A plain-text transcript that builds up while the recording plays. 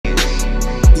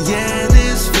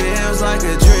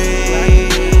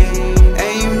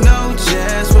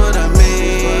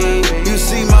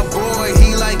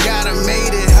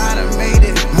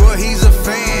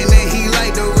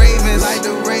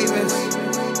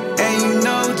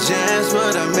just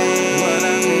what I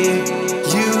mean.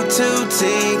 You too,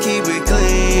 team, keep it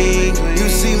clean. You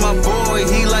see my boy,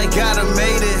 he like gotta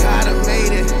made it.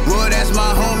 Boy, that's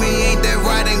my homie, ain't that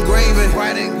right engraving.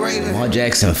 Lamar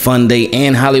Jackson Fun Day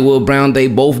and Hollywood Brown Day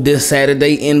both this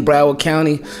Saturday in Broward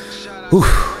County. Whew.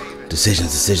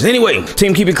 Decisions. Anyway,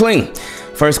 team, keep it clean.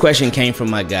 First question came from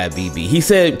my guy BB. He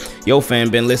said, yo fam,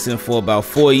 been listening for about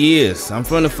 4 years. I'm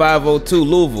from the 502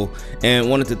 Louisville and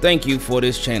wanted to thank you for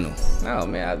this channel. Oh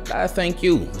man, I thank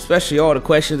you, especially all the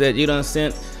questions that you done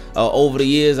sent over the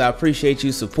years. I appreciate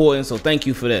you supporting, so thank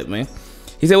you for that, man.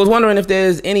 He said, was wondering if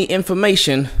there's any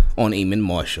information on Iman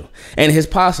Marshall and his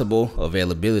possible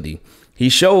availability. He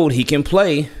showed he can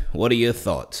play. What are your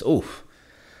thoughts? Oof.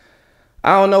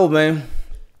 I don't know, man.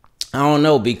 I don't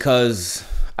know, because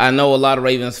I know a lot of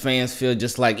Ravens fans feel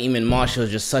just like Iman Marshall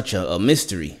is just such a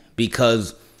mystery,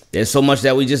 because there's so much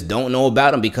that we just don't know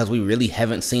about him because we really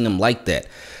haven't seen him like that.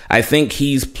 I think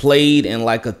he's played in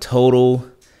like a total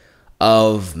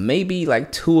of maybe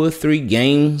like 2 or 3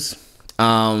 games,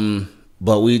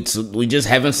 but we just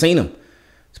haven't seen him.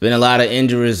 It's been a lot of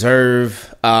injury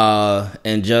reserve,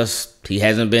 and just he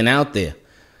hasn't been out there.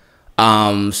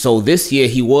 So this year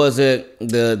he was at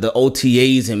the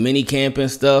OTAs and minicamp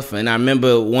and stuff. And I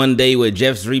remember one day with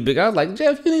Jeff Zrebick, I was like,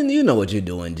 Jeff, you know what you're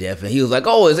doing, Jeff. And he was like,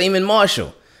 oh, it's Iman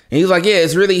Marshall. And he was like, yeah,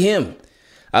 it's really him.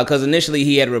 Because initially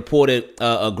he had reported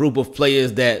a group of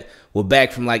players that were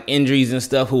back from like injuries and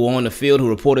stuff who were on the field, who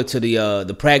reported to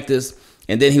the practice.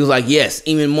 And then he was like, yes,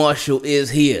 Iman Marshall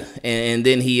is here. And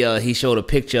then he showed a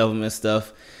picture of him and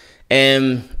stuff.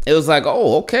 And it was like,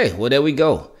 oh, okay, well, there we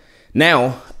go.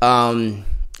 Now,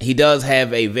 he does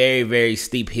have a very, very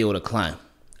steep hill to climb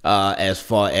as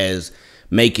far as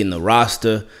making the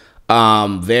roster.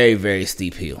 Very, very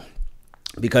steep hill.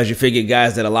 Because you figure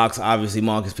guys that are locks, obviously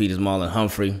Marcus Peters, Marlon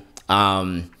Humphrey,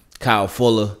 Kyle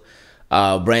Fuller,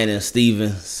 Brandon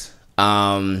Stevens.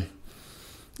 And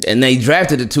they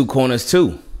drafted the 2 corners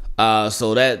too.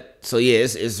 So yeah,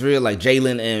 it's real, like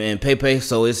Jalen and Pepe.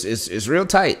 So it's real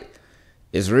tight.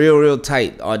 It's real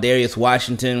tight. Darius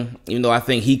Washington, even though I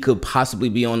think he could possibly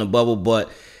be on the bubble, but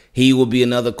he will be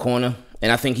another corner.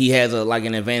 And I think he has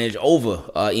an advantage over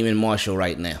Iman Marshall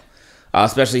right now,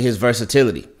 especially his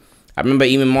versatility. I remember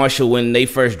Iman Marshall when they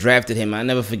first drafted him. I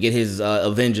never forget his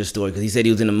Avengers story, because he said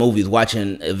he was in the movies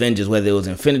watching Avengers, whether it was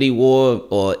Infinity War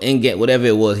or Endgame, whatever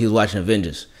it was, he was watching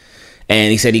Avengers.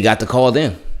 And he said he got the call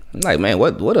then. I'm like, man,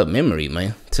 what a memory,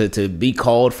 man, to be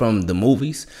called from the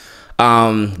movies.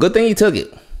 Good thing he took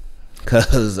it,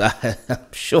 because I'm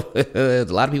sure a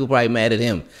lot of people probably mad at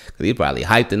him because he probably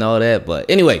hyped and all that. But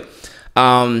anyway,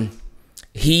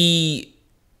 he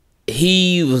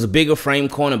was a bigger frame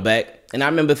cornerback, and I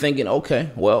remember thinking,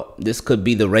 okay, well, this could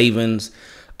be the Ravens,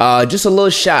 just a little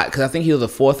shot, because I think he was a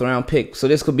 4th round pick, so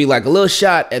this could be like a little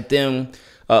shot at them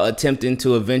attempting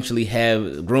to eventually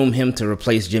groom him to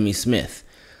replace Jimmy Smith.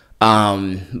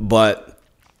 But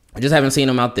I just haven't seen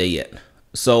him out there yet.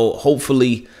 So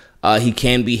hopefully he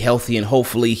can be healthy, and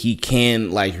hopefully he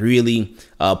can really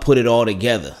put it all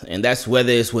together. And that's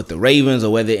whether it's with the Ravens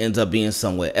or whether it ends up being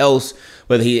somewhere else,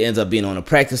 whether he ends up being on a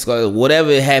practice squad,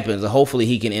 whatever it happens, hopefully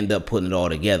he can end up putting it all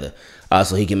together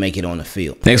so he can make it on the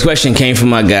field. Next question came from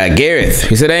my guy, Gareth.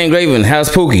 He said, hey, Ingraven, how's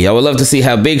Pookie? I would love to see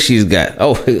how big she's got.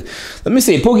 Oh, let me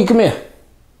see. Pookie, come here.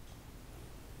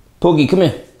 Pookie, come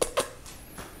here.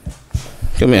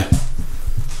 Come here.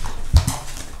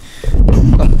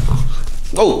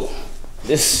 Oh,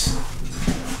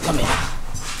 come here.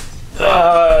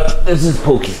 This is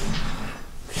Pookie.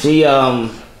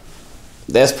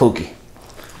 That's Pookie.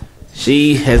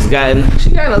 She gotten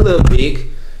a little big.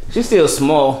 She's still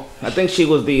small. I think she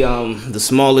was the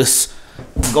smallest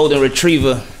golden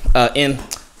retriever in.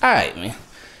 All right, man.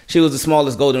 She was the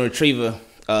smallest golden retriever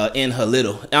in her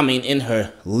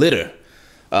litter.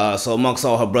 So amongst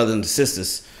all her brothers and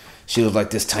sisters, she was like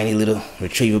this tiny little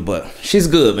retriever, but she's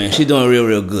good, man. She's doing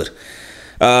real good.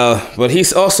 But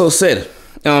he's also said,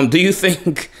 do you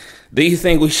think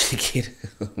we should get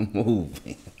move?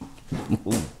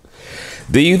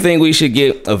 Do you think we should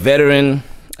get a veteran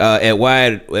at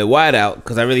wide out?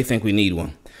 Because I really think we need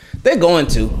one. They're going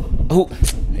to. Oh,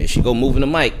 here she go moving the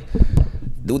mic.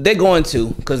 They're going to,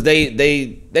 because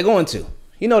they're going to.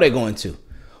 You know they're going to.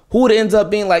 Who it ends up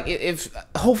being, like, if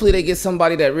hopefully they get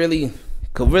somebody that really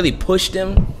could really push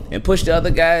them and push the other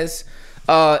guys.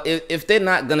 If they're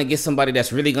not gonna get somebody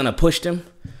that's really gonna push them,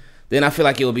 then I feel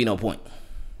like it will be no point.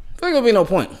 I feel like it'll be no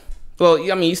point.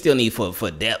 Well, I mean, you still need for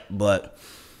depth, but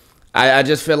I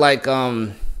just feel like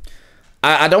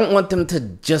I don't want them to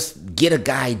just get a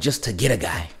guy just to get a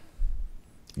guy.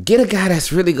 Get a guy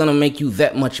that's really gonna make you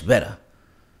that much better.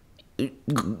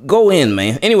 go in,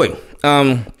 man. Anyway,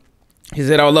 he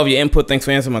said, I would love your input. Thanks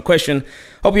for answering my question.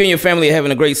 Hope you and your family are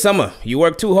having a great summer. You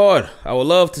work too hard. I would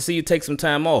love to see you take some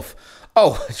time off.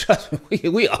 Oh, trust me,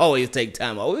 we always take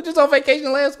time off. We were just on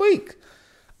vacation last week.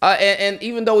 And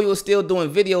even though we were still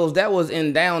doing videos, that was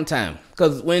in downtime.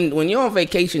 Because when you're on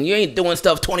vacation, you ain't doing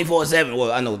stuff 24/7.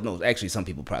 Well, I know, no, actually some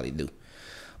people probably do.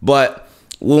 But,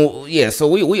 well, yeah, so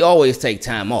we always take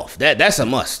time off. That's a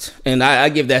must. And I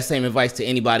give that same advice to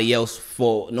anybody else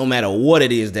for no matter what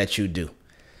it is that you do.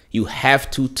 You have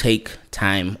to take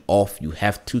time off. You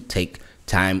have to take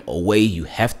time away. You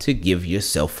have to give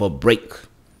yourself a break.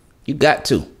 You got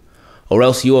to. Or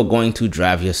else you are going to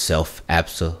drive yourself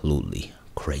absolutely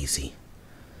crazy.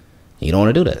 You don't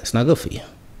want to do that. It's not good for you.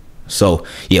 So,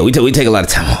 yeah, we take a lot of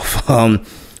time off.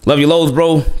 Love you loads,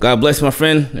 bro. God bless, my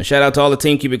friend. And shout out to all the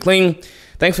team. Keep it clean.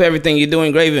 Thanks for everything you're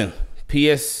doing, Ingraven.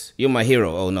 P.S. You're my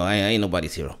hero. Oh, no, I ain't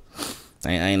nobody's hero.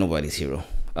 I ain't nobody's hero.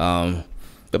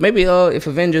 But maybe if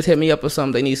Avengers hit me up or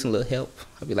something, they need some little help.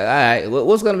 I'll be like, all right,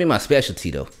 what's going to be my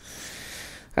specialty, though?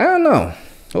 I don't know.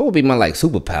 What would be my, like,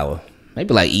 superpower?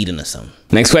 Maybe like eating or something.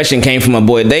 Next question came from my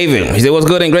boy David. He said, what's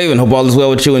good, Ingraven? Hope all is well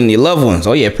with you and your loved ones.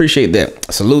 Oh, yeah, appreciate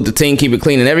that. Salute the team. Keep it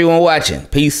clean. And everyone watching.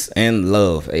 Peace and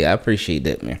love. Hey, I appreciate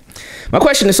that, man. My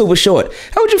question is super short.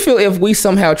 How would you feel if we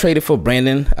somehow traded for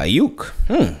Brandon Ayuk?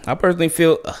 I personally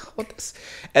feel...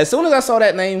 As soon as I saw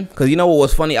that name, because you know what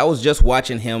was funny? I was just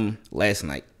watching him last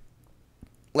night.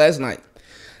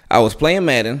 I was playing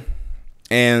Madden,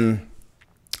 and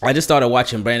I just started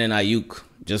watching Brandon Ayuk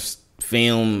just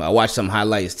film. I watched some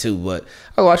highlights too, but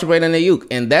I watched Brandon Ayuk,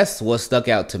 and that's what stuck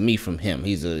out to me from him.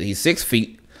 He's 6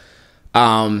 feet,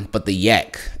 but the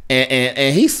yak,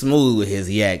 and he's smooth with his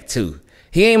yak too.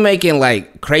 He ain't making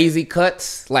like crazy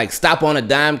cuts, like stop on a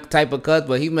dime type of cuts,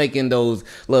 but he's making those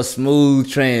little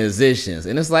smooth transitions,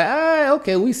 and it's like, all right,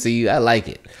 okay, we see you. I like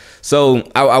it. So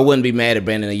I wouldn't be mad at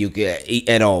Brandon Ayuk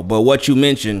at all. But what you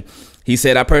mentioned, he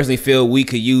said, I personally feel we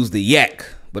could use the yak,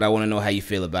 but I want to know how you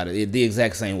feel about it. The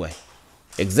exact same way.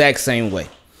 Exact same way.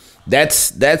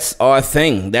 That's our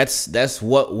thing. That's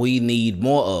what we need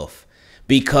more of.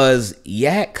 Because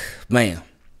yak, man,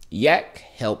 yak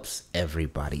helps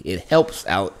everybody. It helps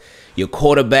out your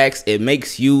quarterbacks. It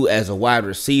makes you as a wide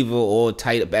receiver or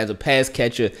tight as a pass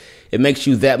catcher, it makes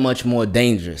you that much more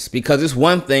dangerous. Because it's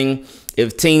one thing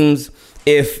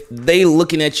if they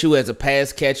looking at you as a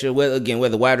pass catcher,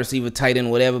 whether wide receiver, tight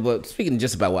end, whatever, but speaking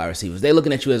just about wide receivers, they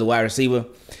looking at you as a wide receiver,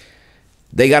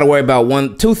 they got to worry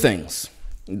about two things.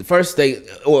 The first thing,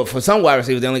 or for some wide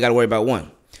receivers, they only got to worry about one.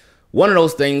 One of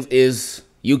those things is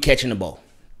you catching the ball.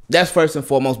 That's first and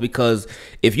foremost, because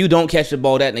if you don't catch the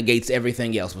ball, that negates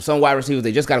everything else. For some wide receivers,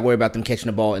 they just got to worry about them catching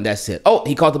the ball, and that's it. Oh,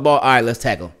 he caught the ball. All right, let's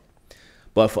tackle.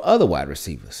 But for other wide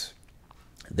receivers,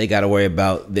 they got to worry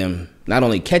about them not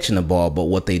only catching the ball, but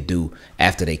what they do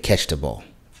after they catch the ball.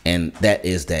 And that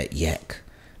is that yak.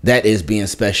 That is being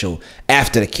special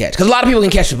after the catch. Because a lot of people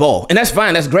can catch the ball, and that's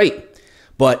fine. That's great.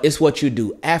 But it's what you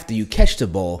do after you catch the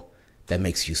ball that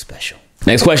makes you special.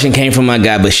 Next question came from my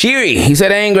guy Bashiri. He said,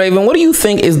 hey, Ingraven, what do you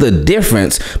think is the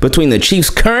difference between the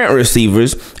Chiefs' current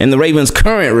receivers and the Ravens'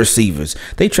 current receivers?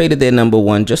 They traded their number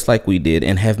one just like we did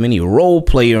and have many role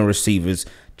player receivers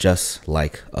just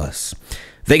like us.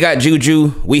 They got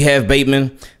Juju, we have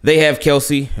Bateman, they have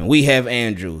Kelsey, and we have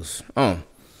Andrews.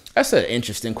 That's an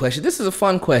interesting question. This is a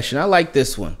fun question. I like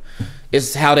this one.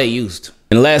 It's how they used.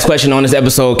 And the last question on this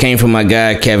episode came from my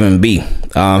guy Kevin B.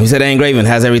 He said, hey, Ingraven,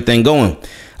 how's everything going?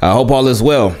 I hope all is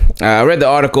well. I read the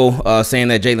article saying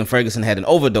that Jalen Ferguson had an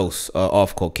overdose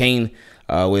off cocaine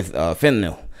with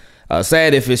fentanyl.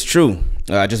 Sad if it's true.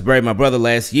 I just buried my brother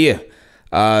last year.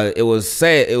 It was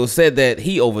said that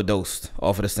he overdosed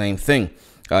off of the same thing.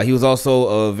 He was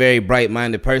also a very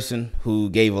bright-minded person who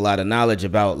gave a lot of knowledge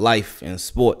about life and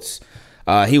sports.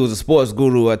 He was a sports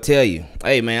guru, I tell you.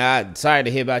 Hey, man, I'm sorry to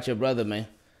hear about your brother, man.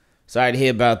 Sorry to hear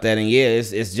about that. And yeah,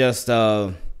 it's just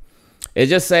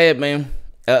sad, man.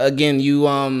 Again,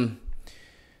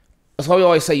 that's why we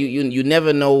always say you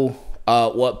never know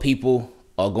what people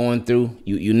are going through.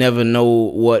 You never know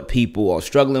what people are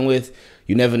struggling with.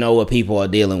 You never know what people are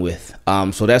dealing with.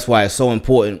 So that's why it's so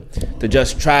important to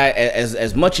just try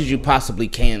as much as you possibly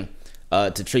can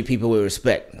to treat people with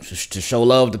respect, to show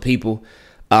love to people,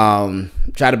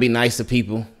 try to be nice to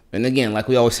people. And again, like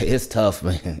we always say, it's tough,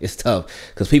 man. It's tough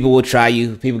because people will try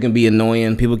you. People can be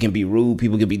annoying. People can be rude.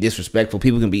 People can be disrespectful.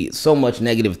 People can be so much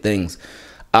negative things.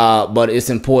 But it's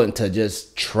important to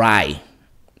just try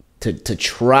to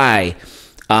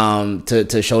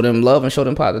show them love and show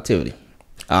them positivity.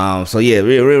 So yeah,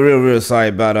 real sorry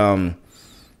about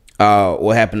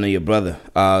what happened to your brother.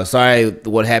 Sorry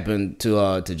what happened to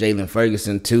Jalen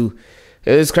Ferguson too.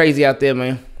 It's crazy out there,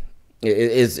 man.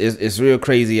 It's real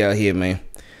crazy out here, man.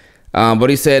 But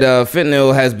he said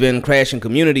fentanyl has been crashing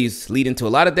communities, leading to a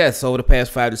lot of deaths over the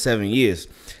past 5 to 7 years.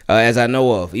 As I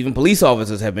know of, even police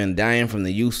officers have been dying from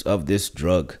the use of this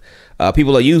drug.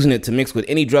 People are using it to mix with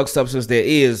any drug substance there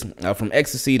is, from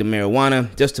ecstasy to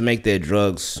marijuana, just to make their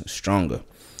drugs stronger.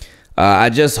 I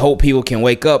just hope people can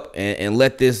wake up and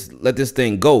let this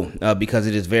thing go, because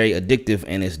it is very addictive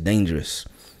and it's dangerous.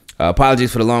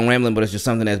 Apologies for the long rambling, but it's just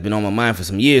something that's been on my mind for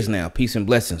some years now. Peace and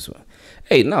blessings.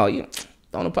 Hey, no, you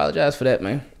don't apologize for that,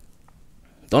 man.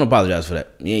 Don't apologize for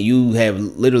that. Yeah, you have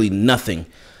literally nothing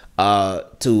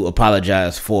to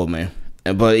apologize for, man.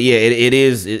 But yeah,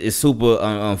 it's super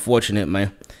unfortunate,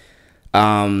 man.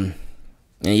 And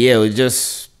yeah,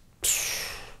 it's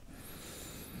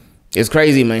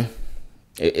crazy, man.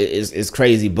 It's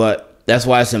crazy, but that's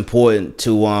why it's important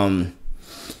to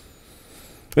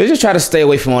just try to stay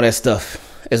away from all that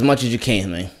stuff as much as you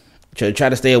can, man. Try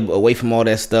to stay away from all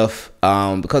that stuff,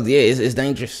 because yeah, it's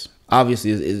dangerous.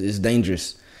 Obviously, it's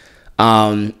dangerous.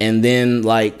 And then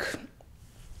like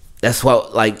that's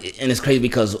what and it's crazy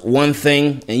because one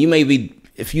thing, and you may be,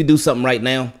 if you do something right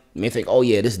now, you may think, oh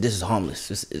yeah, this is harmless.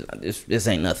 This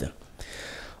ain't nothing.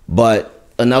 But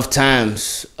enough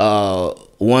times,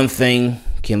 one thing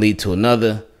can lead to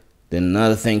another, then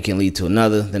another thing can lead to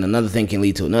another, then another thing can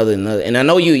lead to another, and I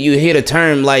know you hear the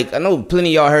term, like I know plenty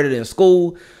of y'all heard it in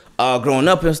school, growing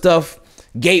up and stuff,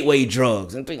 gateway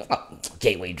drugs, and thinking, oh,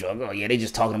 gateway drug, oh yeah, they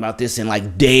just talking about this in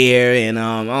like Dare, and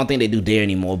I don't think they do Dare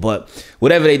anymore, but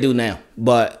whatever they do now.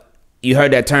 But you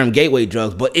heard that term gateway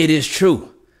drugs, but it is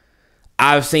true.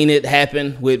 I've seen it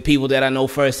happen with people that I know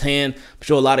firsthand. I'm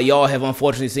sure a lot of y'all have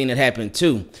unfortunately seen it happen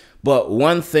too. But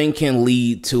one thing can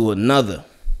lead to another.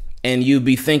 And you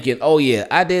be thinking, oh yeah,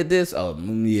 I did this. Oh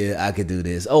yeah, I could do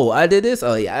this. Oh, I did this.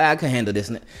 Oh yeah, I can handle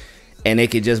this. And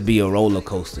it could just be a roller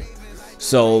coaster.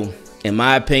 So in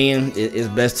my opinion, it's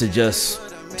best to just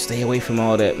stay away from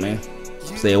all that, man.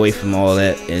 Stay away from all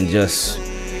that and just,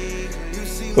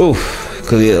 oof.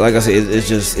 Cause like I said,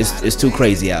 it's too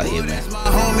crazy out here, man.